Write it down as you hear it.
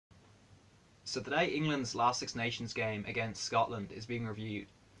So today England's last Six Nations game against Scotland is being reviewed.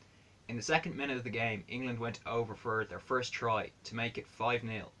 In the second minute of the game, England went over for their first try to make it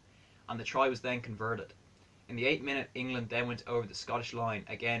 5-0, and the try was then converted. In the 8th minute, England then went over the Scottish line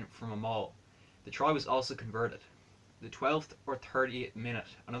again from a maul. The try was also converted. The 12th or 30th minute,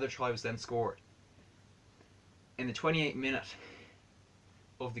 another try was then scored. In the 28th minute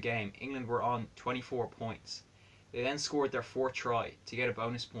of the game, England were on 24 points. They then scored their fourth try to get a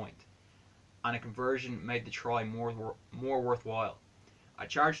bonus point, and a conversion made the try more worthwhile. A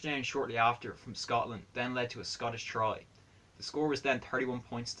charge down shortly after from Scotland then led to a Scottish try. The score was then 31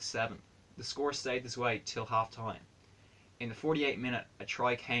 points to 7. The score stayed this way till half time. In the 48th minute, a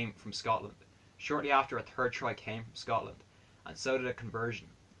try came from Scotland. Shortly after, a third try came from Scotland, and so did a conversion.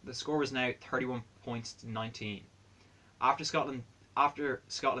 The score was now 31 points to 19. After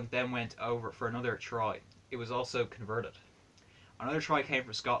Scotland then went over for another try, it was also converted. Another try came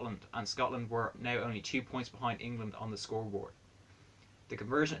for Scotland, and Scotland were now only 2 points behind England on the scoreboard. The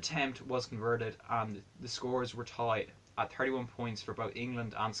conversion attempt was converted, and the scores were tied at 31 points for both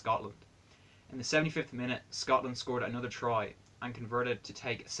England and Scotland. In the 75th minute, Scotland scored another try and converted to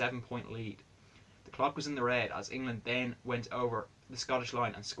take a 7-point lead. The clock was in the red as England then went over the Scottish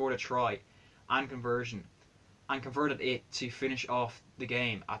line and scored a try and converted it to finish off the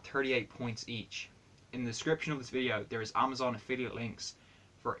game at 38 points each. In the description of this video, there is Amazon affiliate links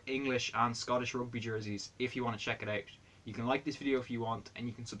for English and Scottish rugby jerseys if you want to check it out. You can like this video if you want, and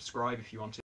you can subscribe if you want to.